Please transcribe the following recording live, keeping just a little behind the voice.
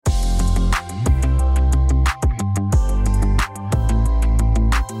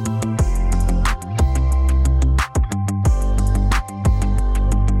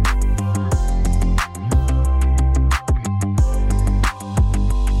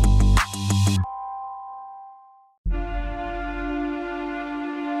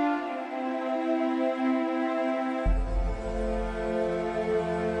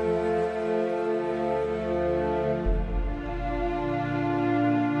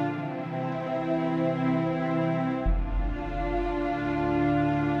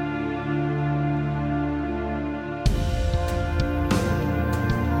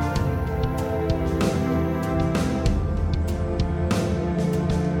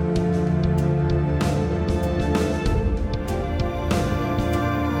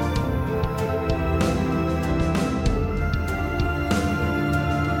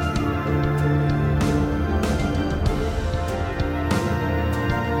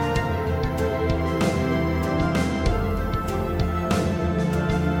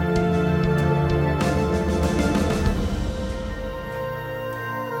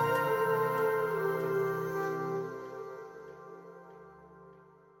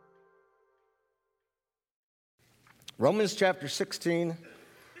Romans chapter 16,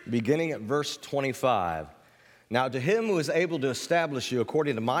 beginning at verse 25. Now to him who is able to establish you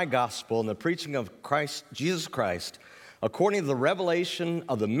according to my gospel and the preaching of Christ, Jesus Christ, according to the revelation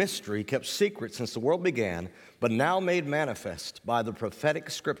of the mystery kept secret since the world began, but now made manifest by the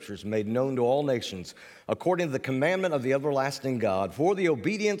prophetic scriptures made known to all nations, according to the commandment of the everlasting God, for the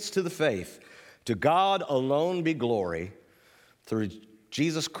obedience to the faith, to God alone be glory, through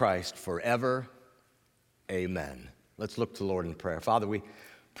Jesus Christ forever. Amen. Let's look to the Lord in prayer. Father, we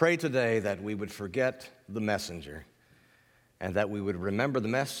pray today that we would forget the messenger and that we would remember the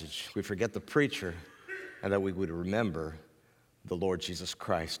message. We forget the preacher and that we would remember the Lord Jesus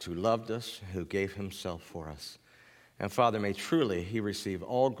Christ who loved us, who gave himself for us. And Father, may truly he receive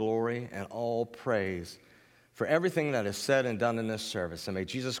all glory and all praise for everything that is said and done in this service. And may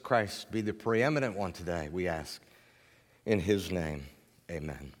Jesus Christ be the preeminent one today, we ask. In his name,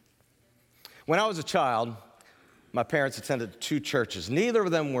 amen. When I was a child, my parents attended two churches. Neither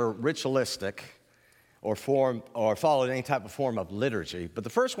of them were ritualistic or followed any type of form of liturgy. But the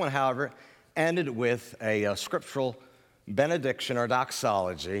first one, however, ended with a scriptural benediction or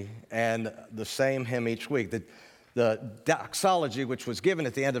doxology and the same hymn each week. The doxology, which was given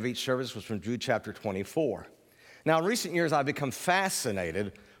at the end of each service, was from Jude chapter 24. Now, in recent years, I've become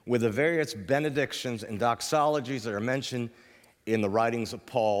fascinated with the various benedictions and doxologies that are mentioned in the writings of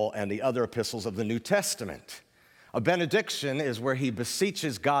Paul and the other epistles of the New Testament. A benediction is where he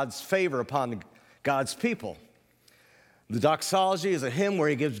beseeches God's favor upon God's people. The doxology is a hymn where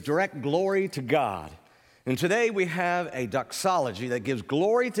he gives direct glory to God. And today we have a doxology that gives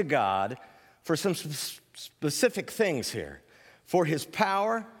glory to God for some specific things here. For his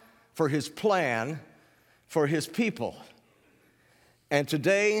power, for his plan, for his people. And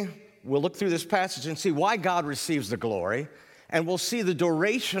today we'll look through this passage and see why God receives the glory. And we'll see the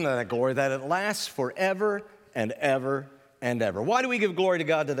duration of that glory, that it lasts forever and ever and ever. Why do we give glory to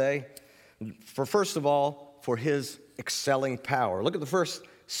God today? First of all, for his excelling power. Look at the first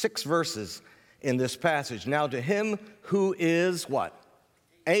 6 verses in this passage. Now to him who is what?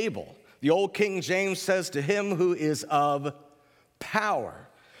 Able. The old King James says to him who is of power.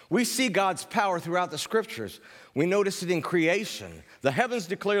 We see God's power throughout the scriptures. We notice it in creation. The heavens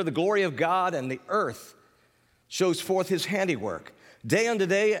declare the glory of God, and the earth shows forth his handiwork. Day unto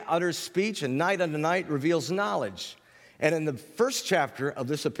day utters speech, and night unto night reveals knowledge. And in the first chapter of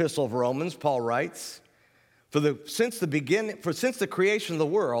this epistle of Romans, Paul writes, since the creation of the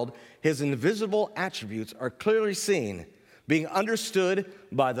world, his invisible attributes are clearly seen, being understood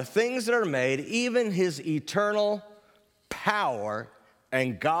by the things that are made, even his eternal power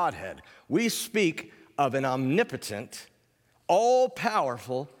and Godhead. We speak of an omnipotent,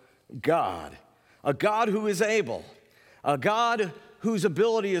 all-powerful God, a God who is able, a God whose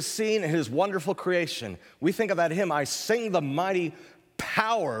ability is seen in his wonderful creation. We think about him, I sing the mighty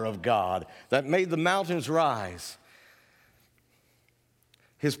power of God that made the mountains rise.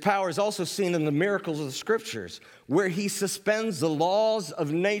 His power is also seen in the miracles of the scriptures, where he suspends the laws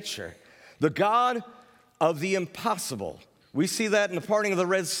of nature, the God of the impossible. We see that in the parting of the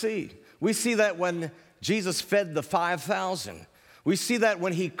Red Sea. We see that when Jesus fed the 5,000. We see that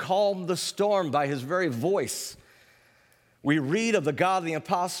when he calmed the storm by his very voice. We read of the God of the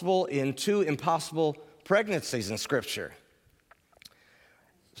impossible in 2 impossible pregnancies in Scripture.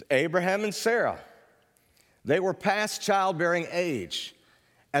 Abraham and Sarah, they were past childbearing age,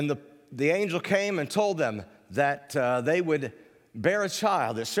 and the angel came and told them that they would bear a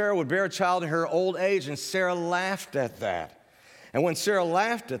child, that Sarah would bear a child in her old age, and Sarah laughed at that. And when Sarah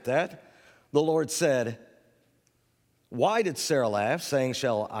laughed at that, the Lord said, why did Sarah laugh, saying,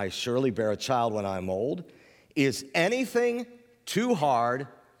 shall I surely bear a child when I'm old? Is anything too hard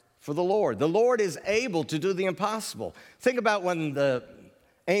for the Lord? The Lord is able to do the impossible. Think about when the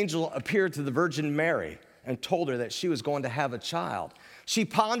angel appeared to the Virgin Mary and told her that she was going to have a child. She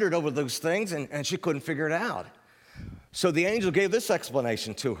pondered over those things and she couldn't figure it out. So the angel gave this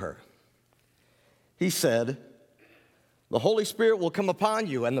explanation to her. He said, the Holy Spirit will come upon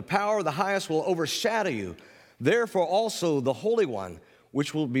you, and the power of the highest will overshadow you. Therefore also the Holy One,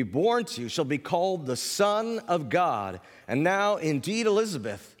 which will be born to you, shall be called the Son of God. And now indeed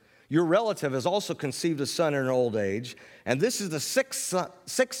Elizabeth, your relative, has also conceived a son in her old age, and this is the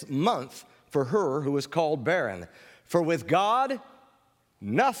sixth month for her who is called barren. For with God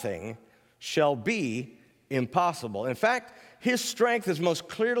nothing shall be impossible. In fact, his strength is most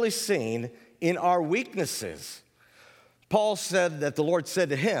clearly seen in our weaknesses. Paul said that the Lord said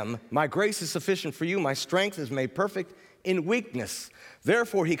to him, my grace is sufficient for you, my strength is made perfect in weakness.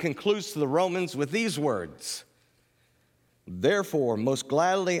 Therefore, he concludes to the Romans with these words, Therefore, most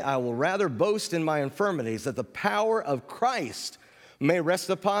gladly, I will rather boast in my infirmities, that the power of Christ may rest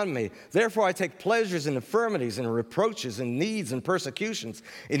upon me. Therefore, I take pleasures in infirmities and reproaches and needs and persecutions,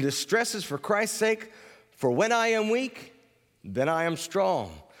 in distresses for Christ's sake. For when I am weak, then I am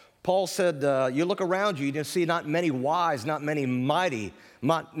strong. Paul said, you look around you, you see not many wise, not many mighty,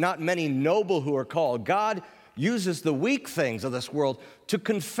 not many noble who are called. God uses the weak things of this world to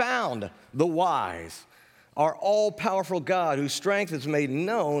confound the wise. Our all-powerful God, whose strength is made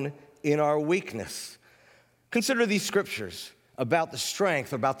known in our weakness. Consider these scriptures about the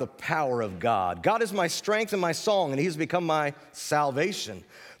strength, about the power of God. God is my strength and my song, and he has become my salvation.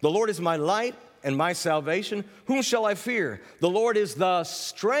 The Lord is my light and my salvation. Whom shall I fear? The Lord is the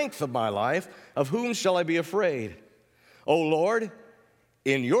strength of my life. Of whom shall I be afraid? O Lord,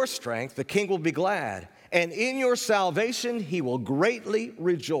 in your strength the king will be glad, and in your salvation he will greatly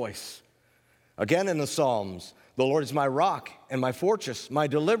rejoice. Again in the Psalms, the Lord is my rock and my fortress, my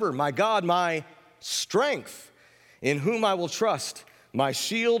deliverer, my God, my strength, in whom I will trust, my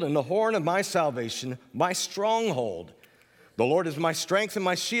shield and the horn of my salvation, my stronghold. The Lord is my strength and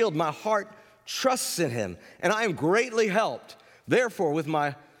my shield. My heart trusts in him, and I am greatly helped. Therefore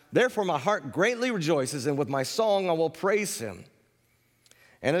my heart greatly rejoices, and with my song I will praise him.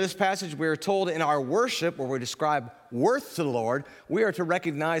 And in this passage, we are told in our worship, where we describe worth to the Lord, we are to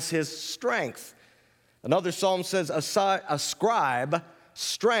recognize his strength. Another psalm says, ascribe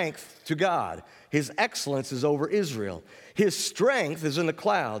strength to God. His excellence is over Israel. His strength is in the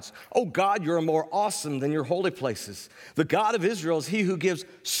clouds. Oh God, you're more awesome than your holy places. The God of Israel is he who gives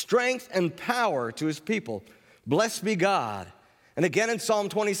strength and power to his people. Blessed be God. And again in Psalm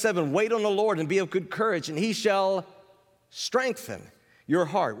 27, wait on the Lord and be of good courage, and he shall strengthen your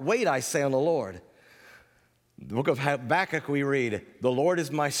heart. Wait, I say, on the Lord. The book of Habakkuk we read, the Lord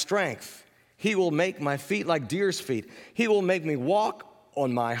is my strength. He will make my feet like deer's feet. He will make me walk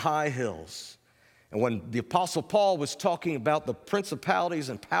on my high hills. And when the Apostle Paul was talking about the principalities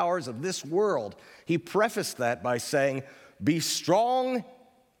and powers of this world, he prefaced that by saying, be strong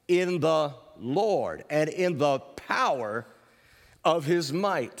in the Lord and in the power of his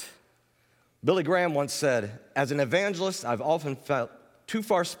might. Billy Graham once said, as an evangelist, I've often felt too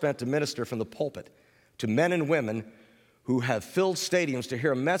far spent to minister from the pulpit to men and women who have filled stadiums to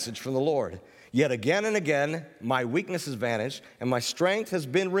hear a message from the Lord. Yet again and again, my weakness has vanished and my strength has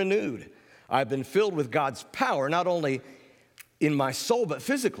been renewed. I've been filled with God's power, not only in my soul, but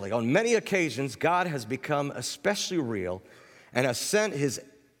physically. On many occasions, God has become especially real and has sent his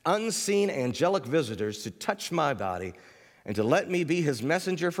unseen angelic visitors to touch my body and to let me be his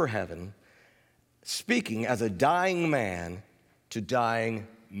messenger for heaven, speaking as a dying man to dying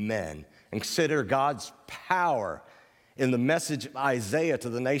men. And consider God's power in the message of Isaiah to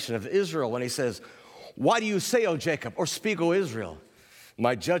the nation of Israel when he says, why do you say, O Jacob, or speak, O Israel?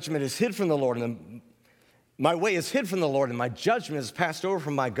 My judgment is hid from the Lord, and my way is hid from the Lord, and my judgment is passed over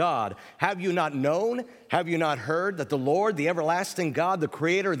from my God. Have you not known? Have you not heard that the Lord, the everlasting God, the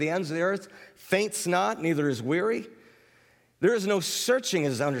creator of the ends of the earth, faints not, neither is weary? There is no searching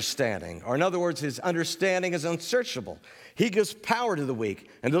his understanding, or in other words, his understanding is unsearchable. He gives power to the weak,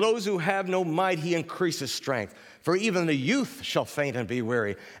 and to those who have no might he increases strength. For even the youth shall faint and be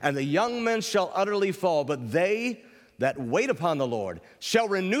weary, and the young men shall utterly fall. But they that wait upon the Lord shall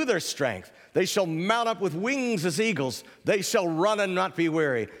renew their strength. They shall mount up with wings as eagles. They shall run and not be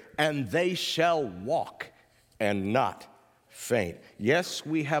weary, and they shall walk and not faint. Yes,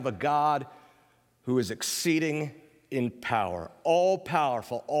 we have a God who is exceeding in power,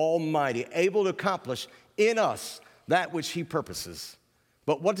 all-powerful, almighty, able to accomplish in us that which he purposes.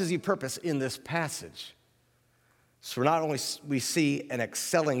 But what does he purpose in this passage? So not only we see an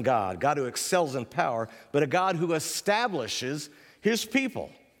excelling God, God who excels in power, but a God who establishes his people.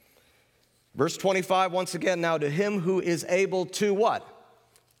 Verse 25, once again, now to him who is able to what?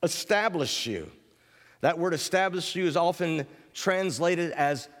 Establish you. That word establish you is often translated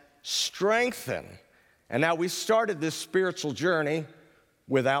as strengthen. And now we started this spiritual journey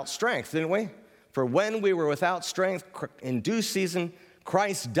without strength, didn't we? For when we were without strength, in due season,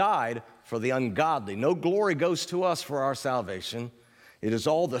 Christ died for the ungodly. No glory goes to us for our salvation. It is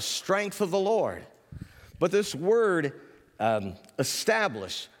all the strength of the Lord. But this word,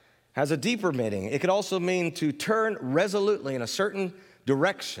 establish, has a deeper meaning. It could also mean to turn resolutely in a certain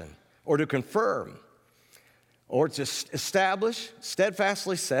direction, or to confirm, or to establish,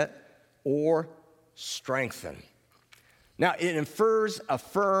 steadfastly set, or strengthen. Now, it infers a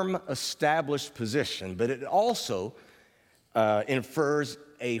firm, established position, but it also infers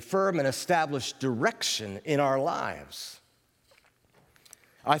a firm and established direction in our lives.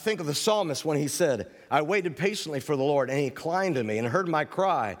 I think of the psalmist when he said, I waited patiently for the Lord, and he inclined to me and heard my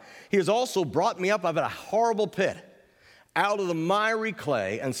cry. He has also brought me up out of a horrible pit, out of the miry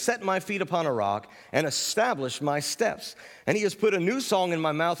clay, and set my feet upon a rock, and established my steps. And he has put a new song in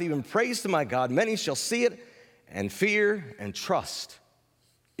my mouth, even praise to my God. Many shall see it and fear and trust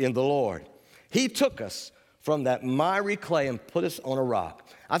in the Lord. He took us from that miry clay and put us on a rock.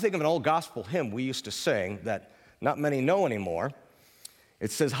 I think of an old gospel hymn we used to sing that not many know anymore.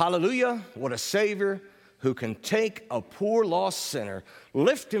 It says, hallelujah, what a Savior who can take a poor lost sinner,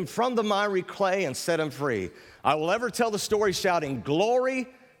 lift him from the miry clay and set him free. I will ever tell the story shouting, glory,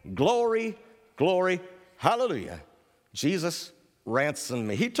 glory, glory, hallelujah. Jesus ransomed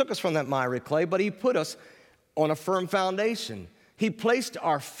me. He took us from that miry clay, but he put us on a firm foundation. He placed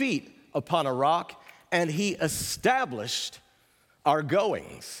our feet upon a rock, and he established our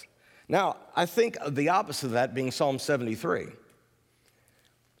goings. Now, I think of the opposite of that being Psalm 73.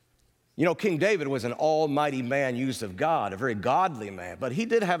 You know, King David was an almighty man used of God, a very godly man, but he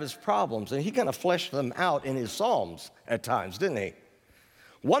did have his problems, and he kind of fleshed them out in his Psalms at times, didn't he?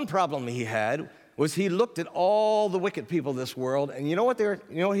 One problem he had was he looked at all the wicked people of this world, and you know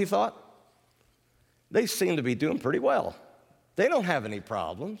what he thought? They seem to be doing pretty well. They don't have any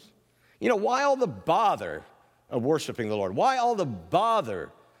problems. You know, why all the bother of worshiping the Lord? Why all the bother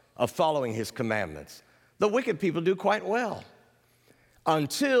of following his commandments? The wicked people do quite well.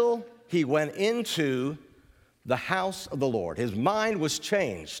 Until he went into the house of the Lord. His mind was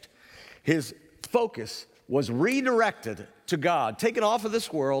changed. His focus was redirected to God, taken off of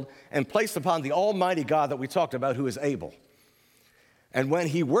this world and placed upon the almighty God that we talked about, who is able. And when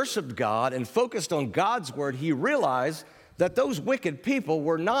he worshiped God and focused on God's word, he realized that those wicked people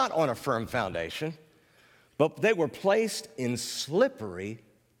were not on a firm foundation, but they were placed in slippery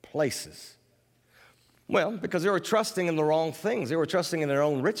places. Well, because they were trusting in the wrong things. They were trusting in their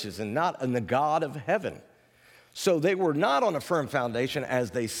own riches and not in the God of heaven. So they were not on a firm foundation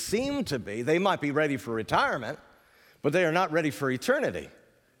as they seemed to be. They might be ready for retirement, but they are not ready for eternity.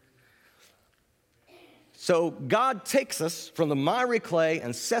 So God takes us from the miry clay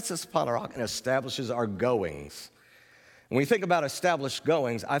and sets us upon a rock and establishes our goings. When we think about established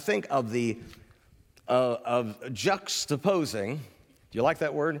goings, I think of of juxtaposing. Do you like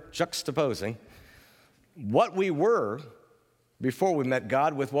that word? Juxtaposing. What we were before we met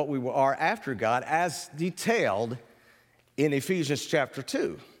God with what we are after God, as detailed in Ephesians chapter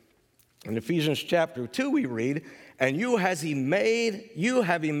 2. In Ephesians chapter 2 we read, and you have he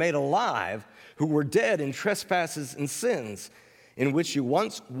made alive who were dead in trespasses and sins, in which you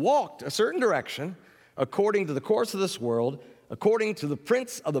once walked a certain direction, according to the course of this world, according to the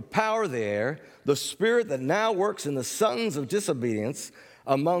prince of the power of the air, the spirit that now works in the sons of disobedience,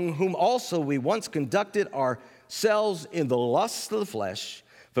 among whom also we once conducted ourselves in the lusts of the flesh,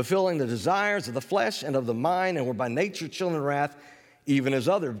 fulfilling the desires of the flesh and of the mind, and were by nature children of wrath, even as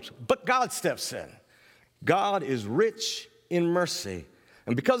others. But God steps in. God is rich in mercy.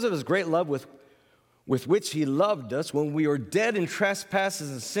 And because of his great love with which he loved us, when we were dead in trespasses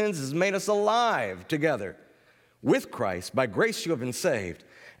and sins, has made us alive together with Christ. By grace you have been saved,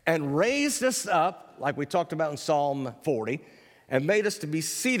 and raised us up, like we talked about in Psalm 40, and made us to be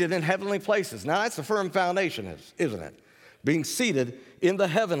seated in heavenly places. Now, that's a firm foundation, isn't it? Being seated in the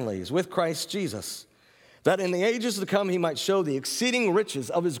heavenlies with Christ Jesus, that in the ages to come he might show the exceeding riches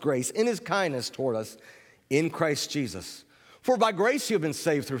of his grace in his kindness toward us in Christ Jesus. For by grace you have been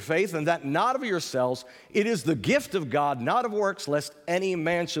saved through faith, and that not of yourselves. It is the gift of God, not of works, lest any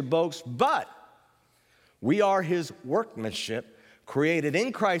man should boast. But we are his workmanship, created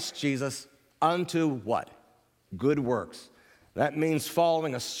in Christ Jesus unto what? Good works. That means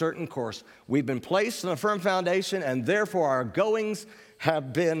following a certain course. We've been placed on a firm foundation, and therefore our goings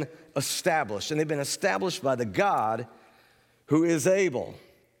have been established. And they've been established by the God who is able.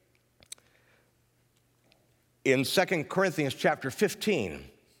 In 2 Corinthians chapter 15,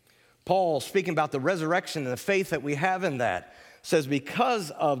 Paul, speaking about the resurrection and the faith that we have in that, says, because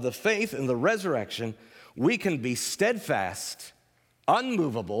of the faith in the resurrection, we can be steadfast,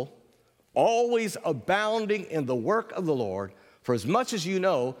 unmovable, always abounding in the work of the Lord, for as much as you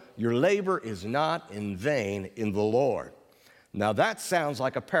know, your labor is not in vain in the Lord. Now that sounds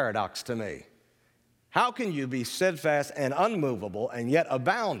like a paradox to me. How can you be steadfast and unmovable and yet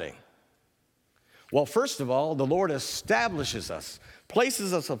abounding? Well, first of all, the Lord establishes us,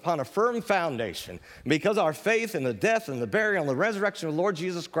 places us upon a firm foundation. Because our faith in the death and the burial and the resurrection of the Lord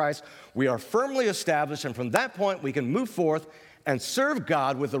Jesus Christ, we are firmly established, and from that point we can move forth and serve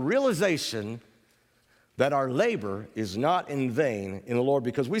God with the realization that our labor is not in vain in the Lord,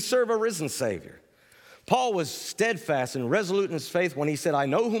 because we serve a risen Savior. Paul was steadfast and resolute in his faith when he said, I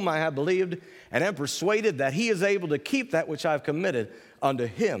know whom I have believed and am persuaded that he is able to keep that which I have committed unto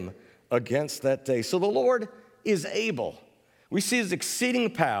him against that day. So the Lord is able. We see his exceeding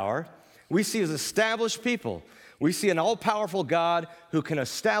power. We see his established people. We see an all-powerful God who can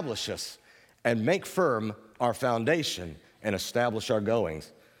establish us and make firm our foundation and establish our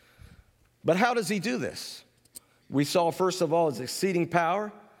goings. But how does he do this? We saw, first of all, his exceeding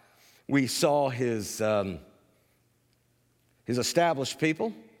power. We saw his established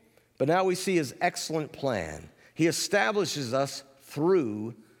people. But now we see his excellent plan. He establishes us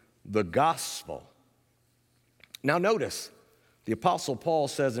through the gospel. Now notice, the Apostle Paul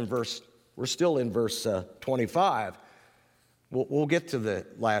says we're still in verse 25. We'll get to the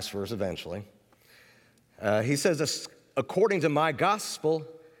last verse eventually. He says, according to my gospel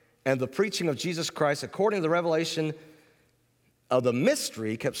and the preaching of Jesus Christ, according to the revelation of the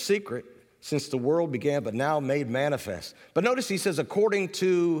mystery kept secret since the world began, but now made manifest. But notice he says, according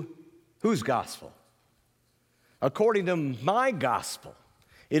to whose gospel? According to my gospel.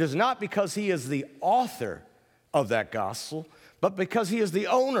 It is not because he is the author of that gospel, but because he is the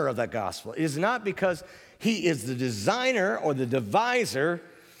owner of that gospel. It is not because he is the designer or the deviser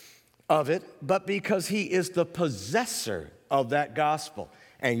of it, but because he is the possessor of that gospel.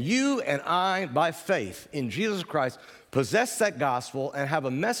 And you and I, by faith in Jesus Christ, possess that gospel and have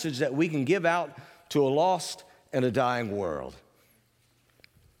a message that we can give out to a lost and a dying world.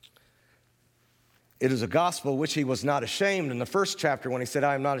 It is a gospel which he was not ashamed in the first chapter when he said,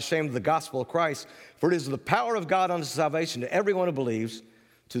 I am not ashamed of the gospel of Christ, for it is the power of God unto salvation to everyone who believes,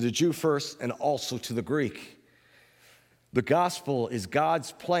 to the Jew first and also to the Greek. The gospel is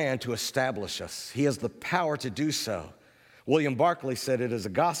God's plan to establish us. He has the power to do so. William Barclay said it is a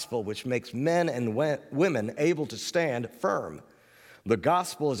gospel which makes men and women able to stand firm. The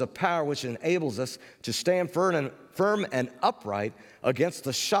gospel is a power which enables us to stand firm and upright against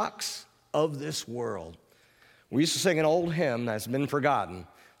the shocks of this world. We used to sing an old hymn that's been forgotten. It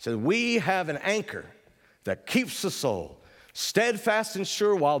said, we have an anchor that keeps the soul steadfast and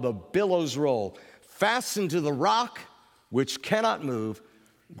sure while the billows roll, fastened to the rock which cannot move,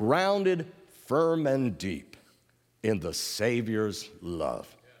 grounded firm and deep in the Savior's love.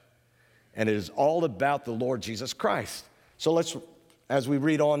 And it is all about the Lord Jesus Christ. So as we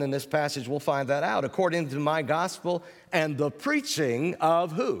read on in this passage, we'll find that out. According to my gospel and the preaching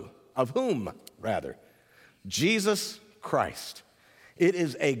of who? Of whom, rather? Jesus Christ. It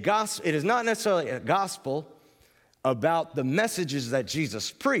is not necessarily a gospel about the messages that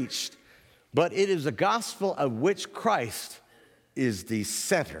Jesus preached, but it is a gospel of which Christ is the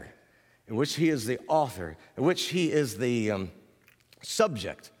center, in which he is the author, in which he is the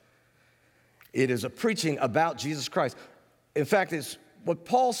subject. It is a preaching about Jesus Christ. In fact, it's what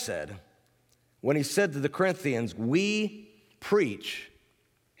Paul said when he said to the Corinthians, we preach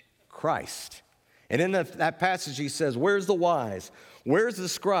Christ. And in that passage he says, where's the wise? Where's the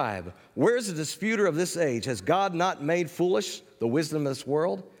scribe? Where's the disputer of this age? Has God not made foolish the wisdom of this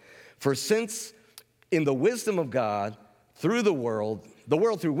world? For since in the wisdom of God, through the world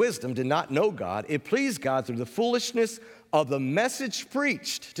through wisdom did not know God, it pleased God through the foolishness of the message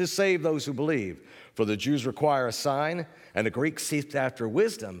preached to save those who believe. For the Jews require a sign, and the Greeks seek after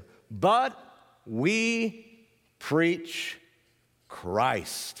wisdom. But we preach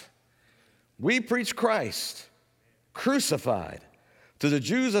Christ. We preach Christ, crucified. To the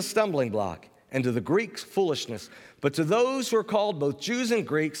Jews a stumbling block, and to the Greeks foolishness. But to those who are called both Jews and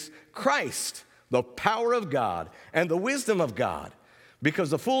Greeks, Christ, the power of God and the wisdom of God.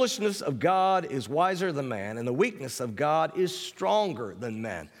 Because the foolishness of God is wiser than man, and the weakness of God is stronger than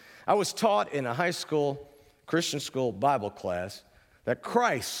man. I was taught in a high school, Christian school Bible class that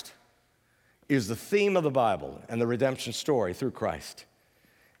Christ is the theme of the Bible and the redemption story through Christ.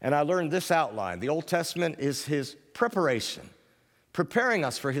 And I learned this outline. The Old Testament is his preparation, preparing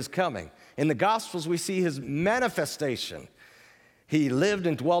us for his coming. In the Gospels, we see his manifestation. He lived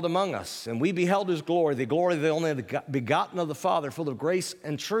and dwelt among us, and we beheld his glory, the glory of the only begotten of the Father, full of grace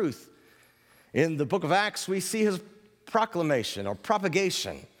and truth. In the book of Acts, we see his proclamation or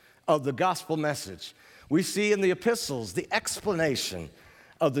propagation of the gospel message. We see in the epistles the explanation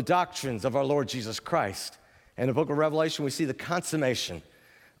of the doctrines of our Lord Jesus Christ. In the book of Revelation, we see the consummation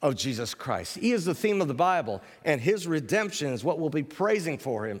of Jesus Christ. He is the theme of the Bible, and his redemption is what we'll be praising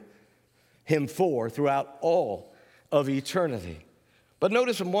for him for throughout all of eternity. But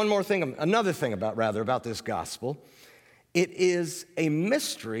notice another thing about this gospel. It is a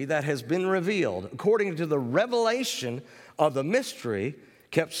mystery that has been revealed according to the revelation of the mystery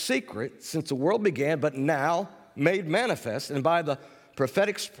kept secret since the world began, but now made manifest, and by the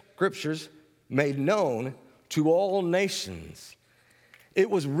prophetic scriptures made known to all nations. It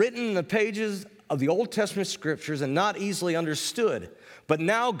was written in the pages of the Old Testament scriptures and not easily understood. But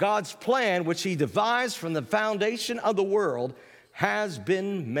now God's plan, which he devised from the foundation of the world, has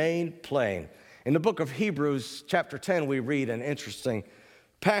been made plain. In the book of Hebrews, chapter 10, we read an interesting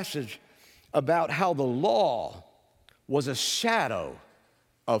passage about how the law was a shadow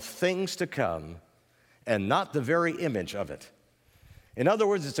of things to come and not the very image of it. In other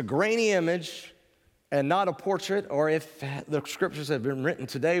words, it's a grainy image and not a portrait, or if the scriptures had been written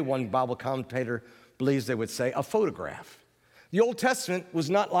today, one Bible commentator believes they would say a photograph. The Old Testament was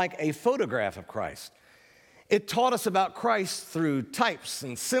not like a photograph of Christ. It taught us about Christ through types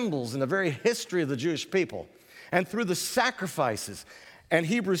and symbols in the very history of the Jewish people and through the sacrifices. And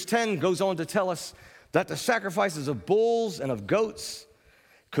Hebrews 10 goes on to tell us that the sacrifices of bulls and of goats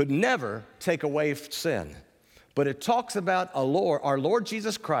could never take away sin. But it talks about our Lord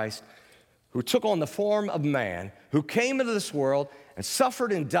Jesus Christ, who took on the form of man, who came into this world and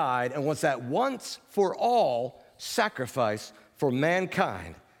suffered and died and was that once for all sacrifice for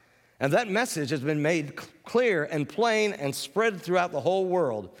mankind. And that message has been made clear and plain and spread throughout the whole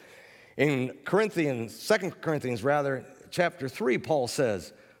world. In 2 Corinthians, chapter 3, Paul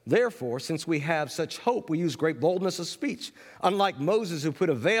says, "Therefore, since we have such hope, we use great boldness of speech, unlike Moses, who put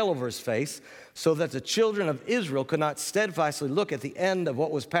a veil over his face, so that the children of Israel could not steadfastly look at the end of what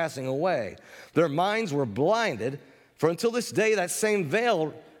was passing away. Their minds were blinded, for until this day that same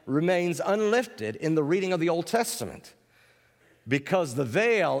veil remains unlifted in the reading of the Old Testament, because the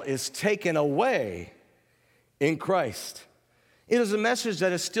veil is taken away in Christ." It is a message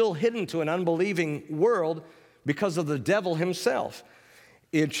that is still hidden to an unbelieving world because of the devil himself.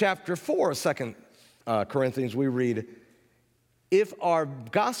 In chapter 4 of 2 Corinthians, we read, "If our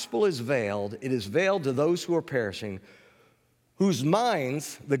gospel is veiled, it is veiled to those who are perishing, whose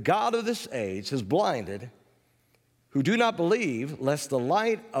minds the God of this age has blinded, who do not believe, lest the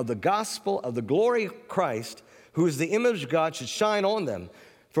light of the gospel of the glory of Christ, who is the image of God, should shine on them.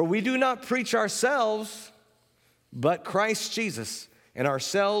 For we do not preach ourselves, but Christ Jesus, and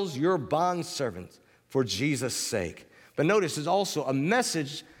ourselves your bondservants for Jesus' sake." But notice, there's also a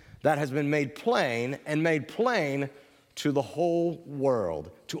message that has been made plain and made plain to the whole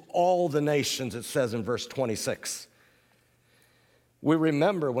world, to all the nations, it says in verse 26. We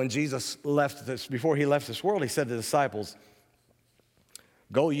remember when Jesus before he left this world, he said to the disciples,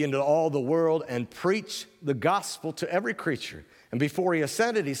 "Go ye into all the world and preach the gospel to every creature." And before he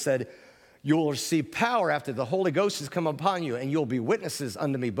ascended, he said, "You will receive power after the Holy Ghost has come upon you, and you'll be witnesses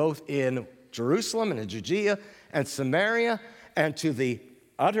unto me both in Jerusalem and in Judea and Samaria and to the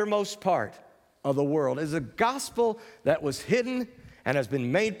uttermost part of the world." It is a gospel that was hidden and has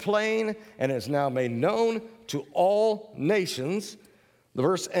been made plain and is now made known to all nations. The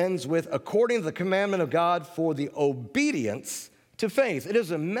verse ends with, "according to the commandment of God for the obedience to faith." It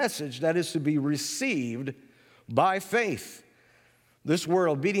is a message that is to be received by faith. This word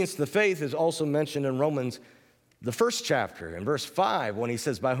obedience to faith is also mentioned in Romans, the first chapter, in verse 5, when he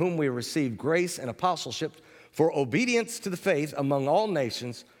says, "By whom we receive grace and apostleship for obedience to the faith among all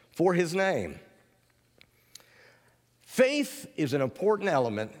nations for his name." Faith is an important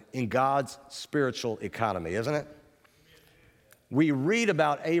element in God's spiritual economy, isn't it? We read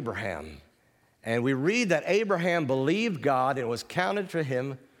about Abraham, and we read that Abraham believed God and it was counted to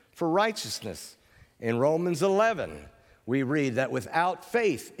him for righteousness. In Romans 11, we read that without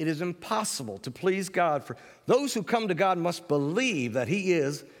faith, it is impossible to please God. For those who come to God must believe that he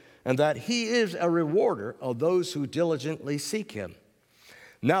is, and that he is a rewarder of those who diligently seek him.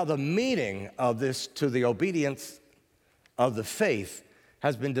 Now, the meaning of this to the obedience of the faith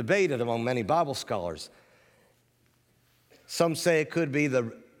has been debated among many Bible scholars. Some say it could be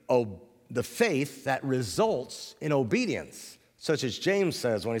the faith that results in obedience, such as James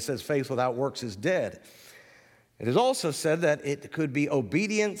says when he says faith without works is dead. It is also said that it could be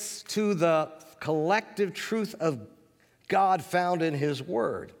obedience to the collective truth of God found in his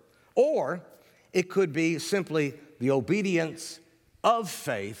word. Or it could be simply the obedience of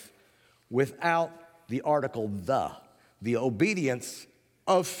faith without the article the obedience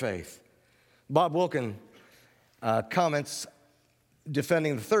of faith. Bob Wilkin comments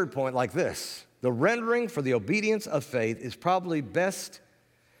defending the third point like this: "The rendering for the obedience of faith is probably best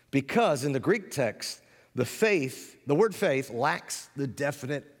because in the Greek text, the word faith lacks the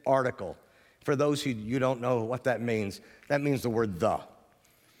definite article." For those who you don't know what that means the word the.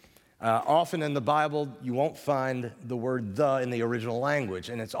 Often in the Bible, you won't find the word the in the original language,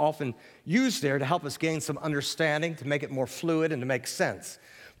 and it's often used there to help us gain some understanding, to make it more fluid and to make sense.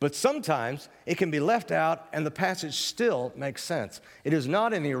 But sometimes it can be left out and the passage still makes sense. It is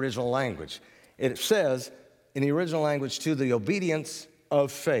not in the original language. It says in the original language, to the obedience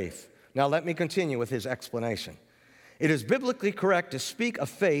of faith. Now let me continue with his explanation. It is biblically correct to speak of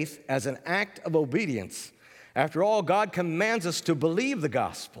faith as an act of obedience. After all, God commands us to believe the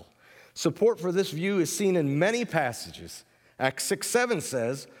gospel. Support for this view is seen in many passages. Acts 6:7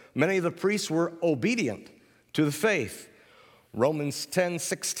 says, many of the priests were obedient to the faith. Romans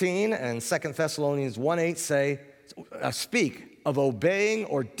 10:16 and 2 Thessalonians 1:8 speak of obeying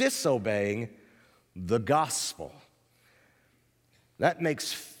or disobeying the gospel. That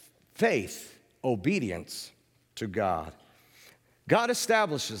makes faith obedience to God. God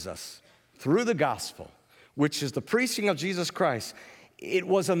establishes us through the gospel, which is the preaching of Jesus Christ. It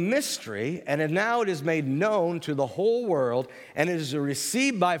was a mystery, and now it is made known to the whole world, and it is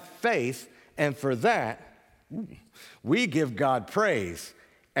received by faith, and for that, we give God praise,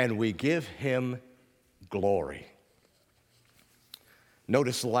 and we give him glory.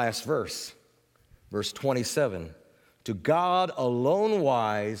 Notice the last verse, verse 27. To God alone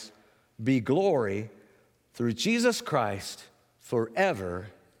wise be glory through Jesus Christ forever.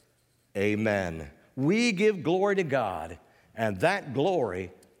 Amen. We give glory to God, and that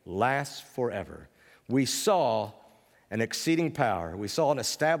glory lasts forever. We saw an exceeding power. We saw an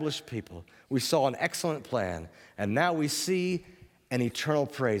established people. We saw an excellent plan. And now we see an eternal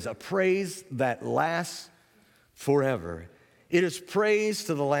praise, a praise that lasts forever. It is praise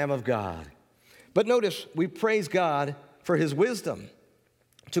to the Lamb of God. But notice, we praise God for his wisdom.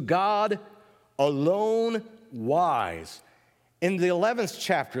 To God alone wise. In the 11th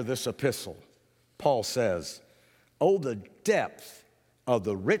chapter of this epistle, Paul says, oh, the depth of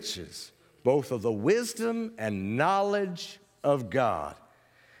the riches, both of the wisdom and knowledge of God.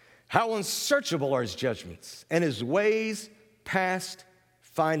 How unsearchable are his judgments, and his ways past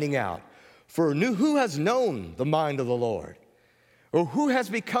finding out. For who has known the mind of the Lord? Or who has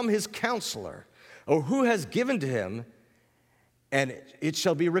become his counselor? Or who has given to him, and it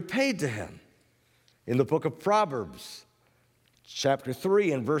shall be repaid to him? In the book of Proverbs, chapter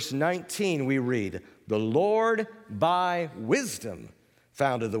 3 and verse 19, we read, the Lord by wisdom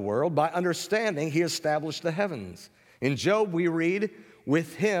founded the world. By understanding, he established the heavens. In Job, we read,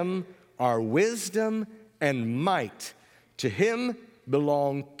 with him are wisdom and might. To him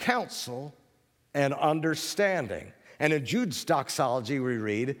belong counsel and understanding. And in Jude's doxology, we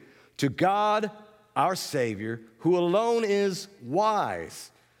read, to God, our Savior, who alone is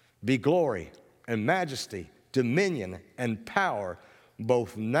wise, be glory and majesty, dominion and power,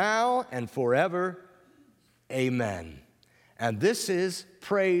 both now and forever. Amen. And this is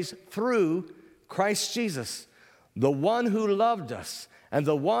praise through Christ Jesus, the one who loved us and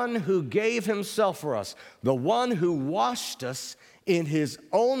the one who gave himself for us, the one who washed us in his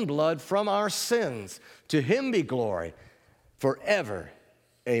own blood from our sins. To him be glory forever.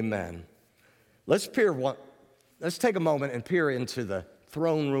 Amen. Let's take a moment and peer into the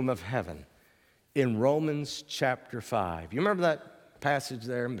throne room of heaven in Romans chapter 5. You remember that passage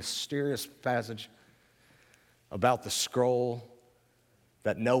there, mysterious passage about the scroll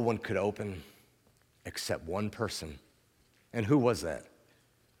that no one could open except one person? And who was that?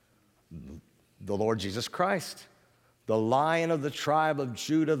 The Lord Jesus Christ. The Lion of the tribe of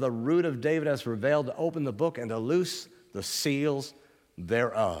Judah, the Root of David, has prevailed to open the book and to loose the seals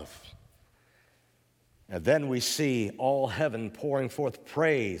thereof. And then we see all heaven pouring forth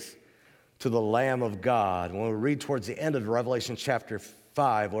praise to the Lamb of God. When we read towards the end of Revelation chapter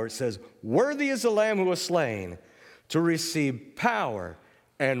 5, where it says, worthy is the Lamb who was slain to receive power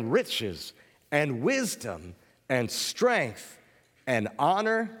and riches and wisdom and strength and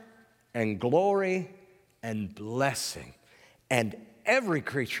honor and glory and blessing. And every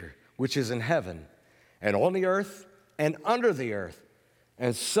creature which is in heaven and on the earth and under the earth,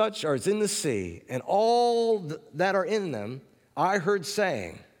 and such as in the sea, and all that are in them, I heard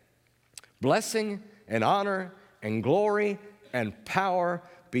saying, blessing and honor and glory and power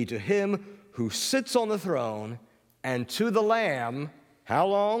be to him who sits on the throne and to the Lamb. How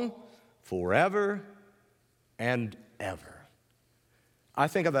long? Forever and ever. I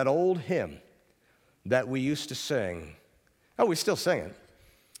think of that old hymn that we used to sing. Oh, we still sing it.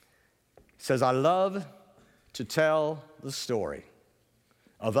 It says, I love to tell the story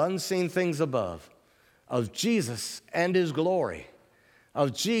of unseen things above, of Jesus and his glory,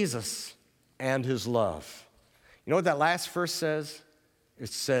 of Jesus and his love. You know what that last verse says? It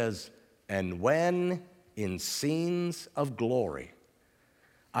says, and when in scenes of glory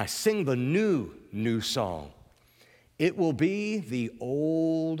I sing the new song, it will be the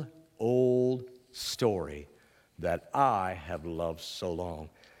old story that I have loved so long.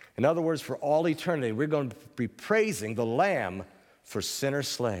 In other words, for all eternity, we're going to be praising the Lamb for sinners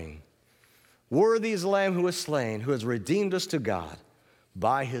slain. Worthy is the Lamb who was slain, who has redeemed us to God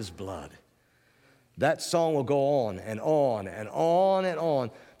by his blood. That song will go on and on and on and on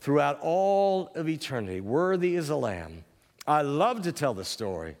throughout all of eternity. Worthy is the Lamb. I love to tell the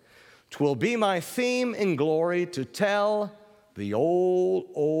story. 'Twill be my theme in glory to tell the old,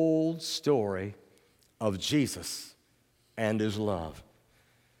 old story of Jesus and his love.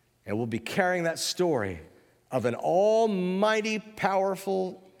 And we'll be carrying that story of an almighty,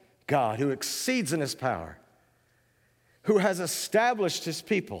 powerful God who exceeds in his power, who has established his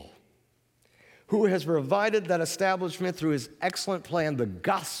people, who has provided that establishment through his excellent plan, the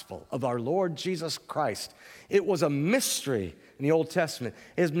gospel of our Lord Jesus Christ. It was a mystery in the Old Testament.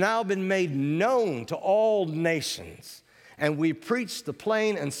 It has now been made known to all nations. And we preach the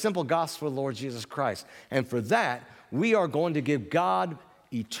plain and simple gospel of the Lord Jesus Christ. And for that, we are going to give God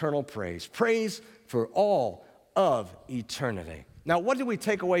eternal praise. Praise for all of eternity. Now, what do we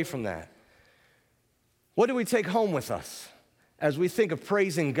take away from that? What do we take home with us as we think of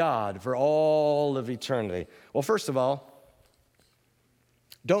praising God for all of eternity? Well, first of all,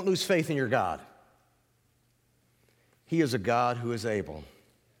 don't lose faith in your God. He is a God who is able.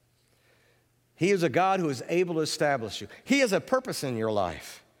 He is a God who is able to establish you. He has a purpose in your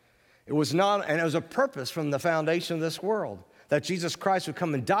life. It was a purpose from the foundation of this world, that Jesus Christ would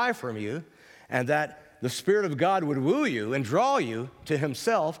come and die for you, and that the Spirit of God would woo you and draw you to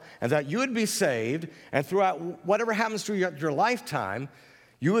himself, and that you would be saved, and throughout whatever happens through your lifetime,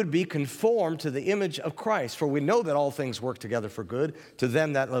 you would be conformed to the image of Christ. For we know that all things work together for good to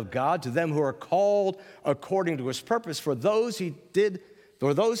them that love God, to them who are called according to his purpose. For those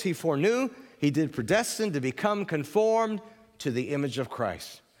he foreknew, he did predestine to become conformed to the image of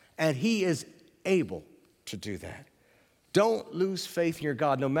Christ. And he is able to do that. Don't lose faith in your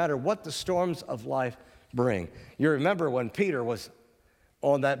God, no matter what the storms of life bring. You remember when Peter was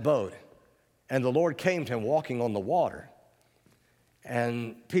on that boat, and the Lord came to him walking on the water.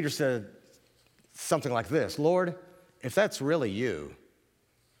 And Peter said something like this: Lord, if that's really you,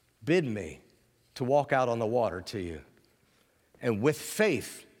 bid me to walk out on the water to you. And with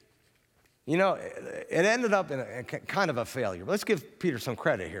faith, you know, it ended up in a kind of a failure. But let's give Peter some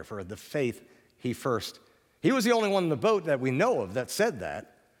credit here for the faith he was the only one in the boat that we know of that said that.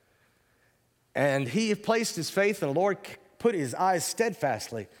 And he placed his faith, and the Lord put his eyes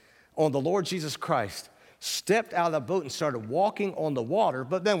steadfastly on the Lord Jesus Christ, stepped out of the boat and started walking on the water.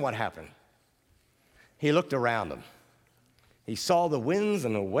 But then what happened? He looked around him. He saw the winds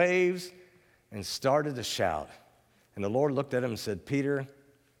and the waves and started to shout. And the Lord looked at him and said, Peter,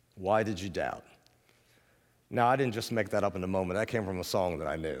 why did you doubt? Now, I didn't just make that up in a moment. That came from a song that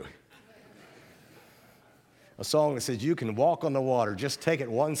I knew. A song that says, you can walk on the water, just take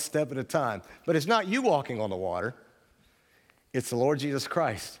it one step at a time. But it's not you walking on the water. It's the Lord Jesus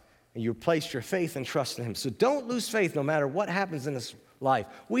Christ. And you place your faith and trust in him. So don't lose faith no matter what happens in this life.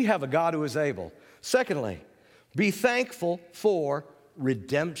 We have a God who is able. Secondly, be thankful for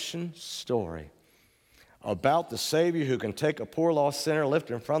redemption story. About the Savior who can take a poor lost sinner,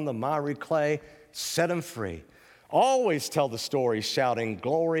 lift him from the miry clay, set him free. Always tell the story shouting,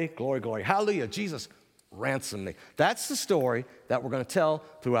 glory, glory, glory. Hallelujah, Jesus ransomed me. That's the story that we're going to tell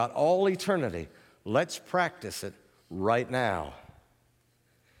throughout all eternity. Let's practice it right now.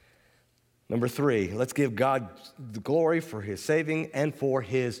 Number 3, let's give God the glory for his saving and for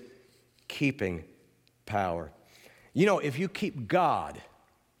his keeping power. You know, if you keep God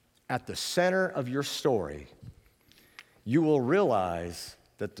at the center of your story, you will realize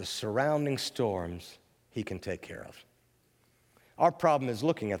that the surrounding storms he can take care of. Our problem is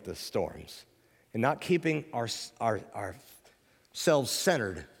looking at the storms and not keeping ourselves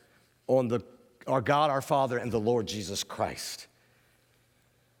centered on our God, our Father, and the Lord Jesus Christ.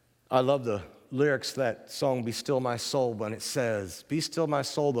 I love the lyrics to that song, Be Still My Soul, when it says, Be still my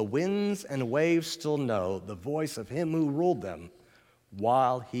soul, the winds and waves still know the voice of him who ruled them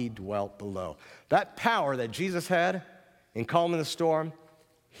while he dwelt below. That power that Jesus had in calming the storm,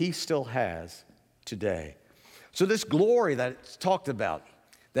 he still has today. So this glory that it's talked about,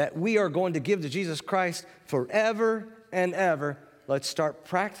 that we are going to give to Jesus Christ forever and ever, let's start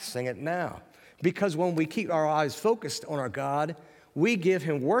practicing it now. Because when we keep our eyes focused on our God, we give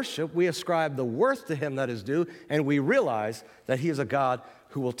him worship, we ascribe the worth to him that is due, and we realize that he is a God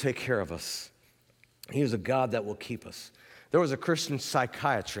who will take care of us. He is a God that will keep us. There was a Christian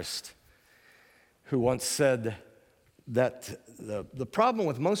psychiatrist who once said that the problem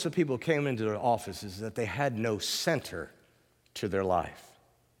with most of the people who came into their office is that they had no center to their life.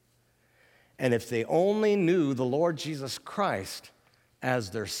 And if they only knew the Lord Jesus Christ as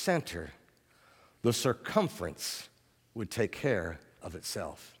their center, the circumference would take care of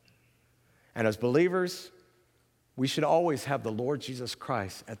itself. And as believers, we should always have the Lord Jesus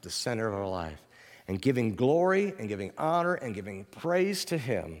Christ at the center of our life. And giving glory and giving honor and giving praise to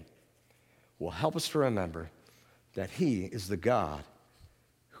him will help us to remember that he is the God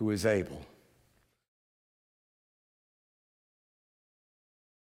who is able